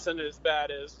nothing as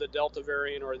bad as the Delta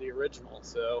variant or the original.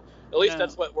 So at least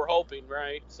that's what we're hoping,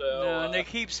 right? So and they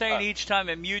keep saying each time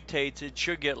it mutates, it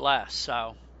should get less.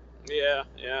 So. Yeah.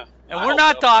 And we're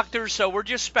not doctors, so we're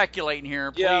just speculating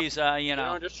here. Please,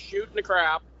 just shooting the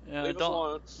crap. Leave us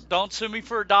alone. Don't sue me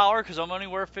for $1 because I'm only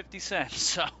worth 50 cents.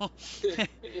 So,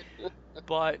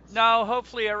 but no,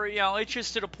 hopefully it's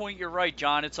just to the point. You're right,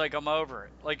 John. It's like I'm over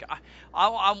it. Like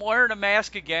I'm wearing a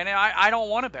mask again, and I don't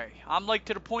want to be. I'm like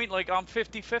to the point like I'm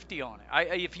 50-50 on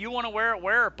it. If you want to wear it,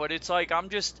 wear it. But it's like I'm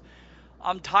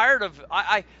tired of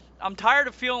I'm tired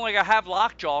of feeling like I have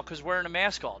lockjaw because wearing a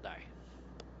mask all day.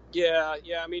 Yeah.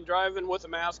 I mean, driving with a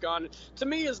mask on, to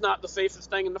me, is not the safest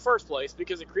thing in the first place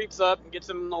because it creeps up and gets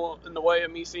in the way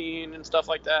of me seeing and stuff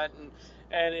like that,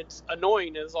 and it's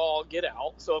annoying as all get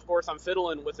out. So of course I'm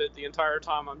fiddling with it the entire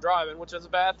time I'm driving, which is a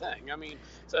bad thing. I mean,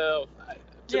 so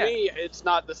to me, it's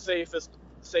not the safest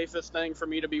thing for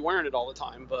me to be wearing it all the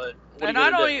time. But and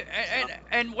I don't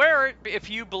and wear it if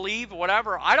you believe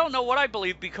whatever. I don't know what I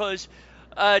believe because.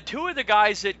 Two of the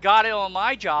guys that got ill on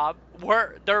my job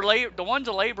were the ones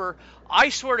of labor. I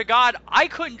swear to God, I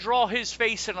couldn't draw his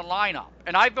face in a lineup,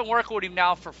 and I've been working with him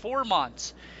now for 4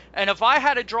 months. And if I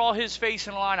had to draw his face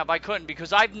in a lineup, I couldn't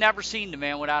because I've never seen the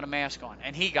man without a mask on,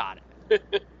 and he got it.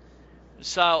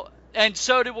 So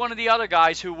did one of the other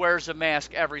guys who wears a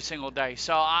mask every single day.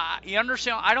 So you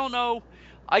understand? I don't know.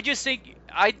 I just think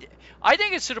I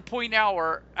think it's to the point now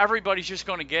where everybody's just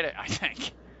going to get it. I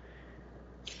think.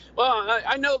 Well,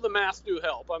 I know the masks do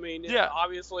help. I mean,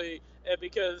 obviously,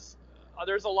 because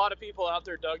there's a lot of people out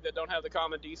there, Doug, that don't have the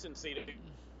common decency to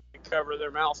cover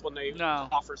their mouth when they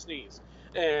cough or sneeze.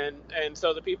 And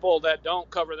so the people that don't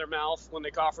cover their mouth when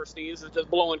they cough or sneeze is just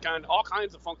blowing all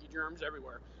kinds of funky germs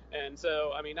everywhere. And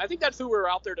so, I mean, I think that's who we're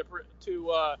out there to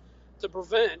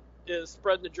prevent is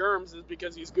spreading the germs, is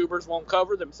because these goobers won't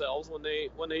cover themselves when they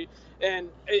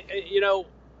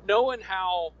knowing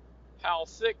how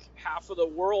sick half of the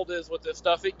world is with this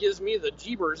stuff, it gives me the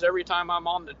jeebers every time I'm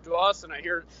on the bus and I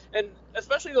hear, and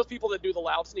especially those people that do the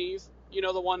loud sneeze,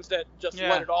 the ones that just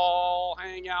let it all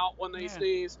hang out when they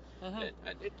sneeze.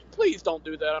 Please don't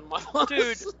do that on my bus.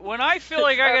 Dude, when I feel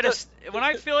like I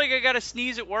gotta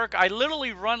sneeze at work, I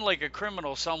literally run like a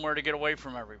criminal somewhere to get away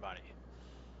from everybody.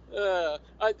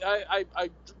 I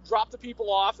drop the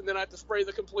people off, and then I have to spray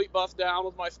the complete bus down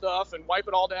with my stuff and wipe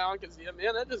it all down because,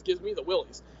 man, that just gives me the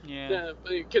willies. Yeah.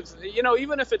 Because,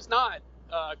 even if it's not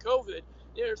COVID,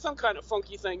 there's some kind of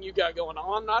funky thing you got going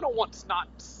on. I don't want snot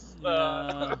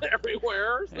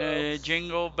everywhere. So.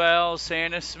 Jingle bells,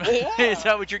 Santa Smith. Yeah. Is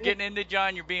that what you're getting into,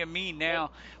 John? You're being mean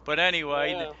now. But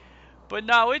anyway. Yeah. But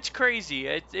no, it's crazy.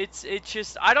 It's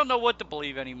just I don't know what to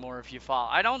believe anymore. If you follow,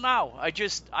 I don't know. I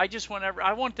just I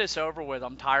want this over with.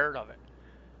 I'm tired of it.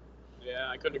 Yeah,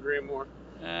 I couldn't agree more.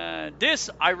 This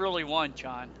I really want,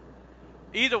 John.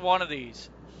 Either one of these.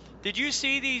 Did you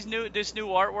see this new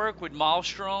artwork with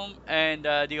Maelstrom and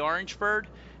the Orange Bird?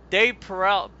 Dave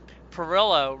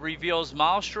Perillo reveals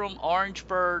Maelstrom Orange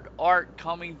Bird art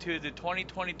coming to the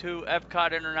 2022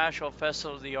 Epcot International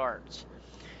Festival of the Arts.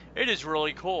 It is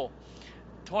really cool.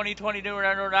 2022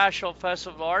 International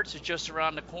Festival of Arts is just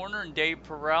around the corner, and Dave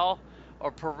Perillo,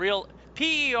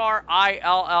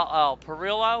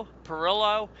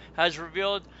 Perillo has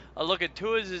revealed a look at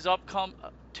two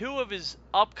of his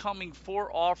upcoming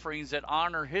 4 offerings that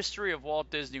honor history of Walt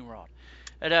Disney World.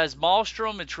 It has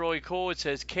Maelstrom. It's really cool. It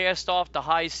says "Cast Off the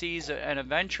High Seas and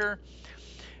Adventure,"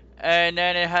 and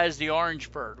then it has the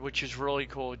Orange Bird, which is really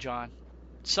cool, John.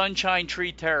 Sunshine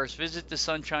Tree Terrace. Visit the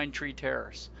Sunshine Tree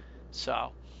Terrace.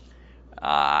 So,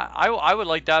 I would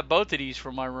like to have both of these for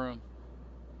my room.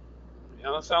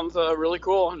 Yeah, that sounds really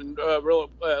cool, and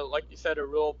like you said, a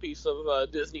real piece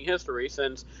of Disney history,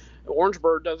 since Orange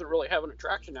Bird doesn't really have an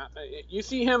attraction. You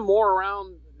see him more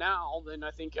around now than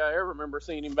I think I ever remember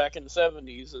seeing him back in the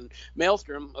 70s. And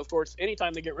Maelstrom, of course,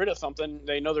 anytime they get rid of something,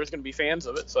 they know there's going to be fans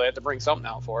of it, so they have to bring something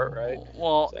out for it, right?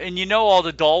 Well, so. And all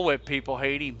the Dole Whip people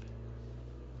hate him.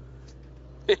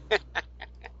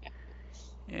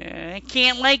 I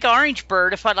can't like Orange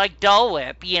Bird if I like Dole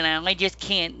Whip, I just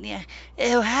can't.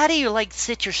 How do you like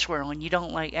Citrus Swirl when you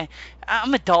don't like...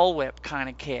 I'm a Dole Whip kind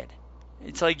of kid.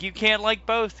 It's like you can't like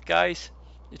both, guys.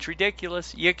 It's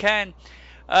ridiculous. You can.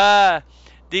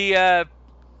 The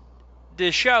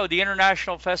show, the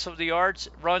International Festival of the Arts,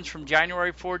 runs from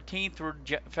January 14th through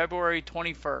February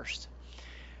 21st.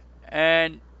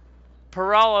 And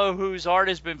Perello, whose art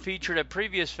has been featured at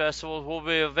previous festivals, will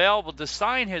be available to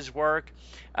sign his work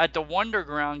at the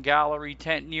Wonderground Gallery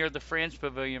tent near the France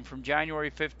Pavilion from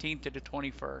January 15th to the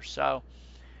 21st. So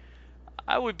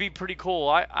that would be pretty cool.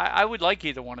 I would like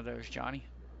either one of those, Johnny.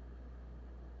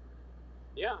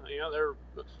 Yeah,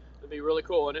 that'd be really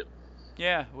cool, wouldn't it?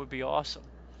 Yeah, it would be awesome.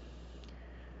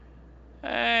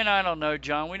 And I don't know,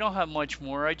 John, we don't have much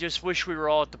more. I just wish we were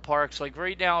all at the parks. Like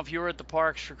right now, if you were at the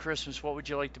parks for Christmas, what would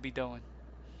you like to be doing?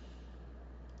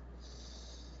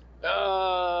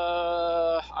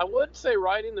 I would say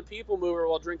riding the People Mover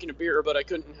while drinking a beer, but I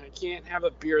can't have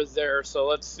a beer there. So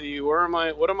let's see,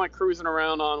 what am I cruising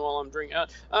around on while I'm drinking?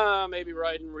 Maybe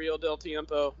riding Rio del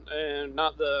Tiempo, and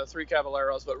not the Three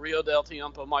Caballeros, but Rio del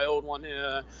Tiempo, my old one,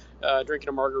 drinking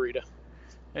a margarita.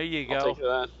 There you go. I'll take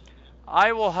that.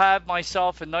 I will have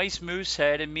myself a nice moose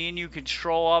head, and me and you can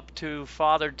stroll up to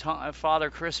Father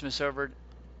Christmas over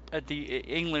at the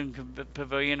England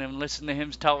Pavilion and listen to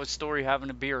him tell his story having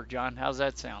a beer, John. How's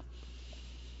that sound?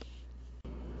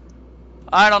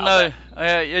 I don't know.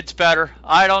 It's better.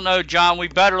 I don't know, John. We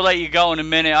better let you go in a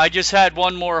minute. I just had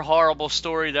one more horrible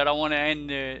story that I want to end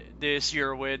this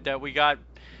year with that we got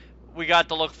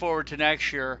to look forward to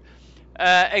next year.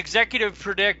 Executive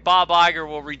predict Bob Iger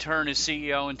will return as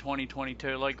CEO in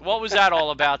 2022. Like, what was that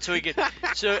all about? So he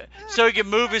could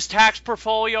move his tax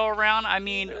portfolio around. I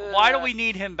mean, why do we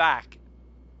need him back?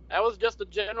 That was just a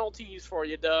general tease for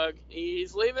you, Doug.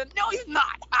 He's leaving? No, he's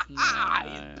not.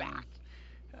 He's back.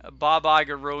 Bob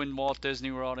Iger ruined Walt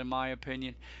Disney World, in my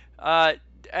opinion.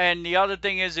 And the other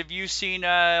thing is, have you seen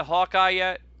Hawkeye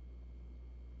yet?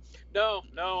 No,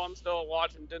 I'm still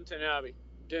watching Downton Abbey.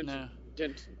 Denton.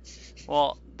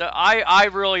 Well, I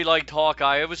really liked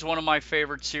Hawkeye. It was one of my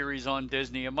favorite series on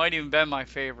Disney. It might even been my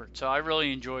favorite, so I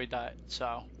really enjoyed that. So.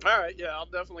 All right, yeah, I'll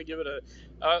definitely give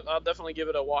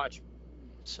it a watch.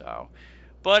 So,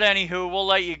 but anywho, we'll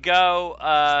let you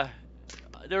go.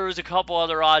 There was a couple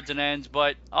other odds and ends,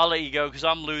 but I'll let you go because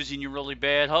I'm losing you really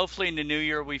bad. Hopefully in the new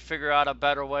year we figure out a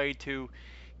better way to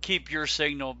keep your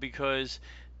signal, because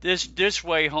this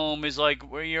way home is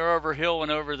like where you're over hill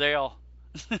and over dale.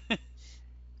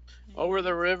 Over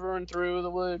the river and through the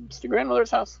woods to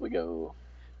grandmother's house we go.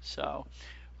 So,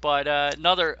 but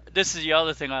this is the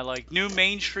other thing I like. New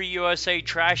Main Street USA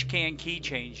trash can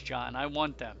keychains, John. I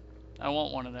want them. I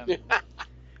want one of them.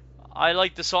 I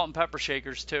like the salt and pepper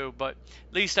shakers too, but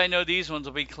at least I know these ones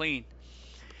will be clean.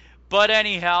 But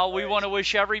anyhow, we want to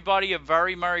wish everybody a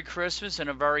very Merry Christmas and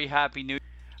a very Happy New Year.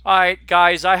 All right,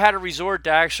 guys, I had to resort to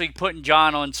actually putting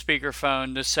John on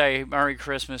speakerphone to say Merry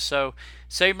Christmas. So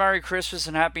say Merry Christmas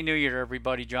and Happy New Year to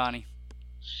everybody, Johnny.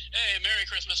 Hey, Merry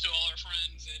Christmas to all our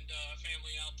friends and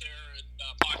family out there in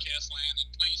podcast land. And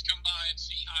please come by and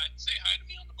say hi to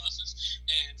me on the buses.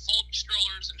 And fold your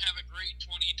strollers and have a great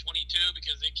 2022,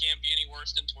 because it can't be any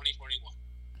worse than 2021.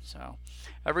 So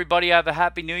everybody have a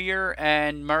Happy New Year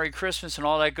and Merry Christmas and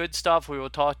all that good stuff. We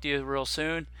will talk to you real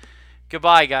soon.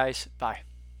 Goodbye, guys. Bye.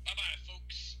 Bye-bye,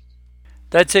 folks.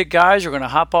 That's it, guys. We're going to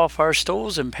hop off our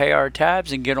stools and pay our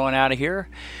tabs and get on out of here.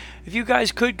 If you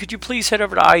guys could you please head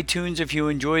over to iTunes if you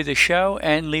enjoy the show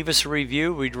and leave us a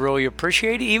review? We'd really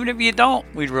appreciate it. Even if you don't,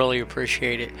 we'd really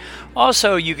appreciate it.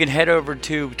 Also, you can head over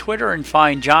to Twitter and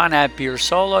find John at Beer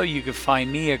Solo. You can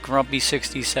find me at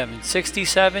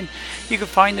Grumpy6767. You can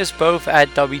find us both at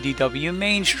WDW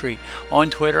Main Street on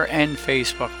Twitter and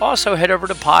Facebook. Also, head over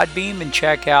to Podbeam and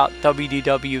check out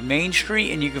WDW Main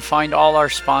Street, and you can find all our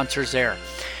sponsors there.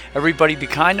 Everybody be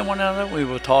kind to one another. We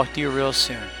will talk to you real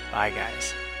soon. Bye,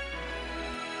 guys.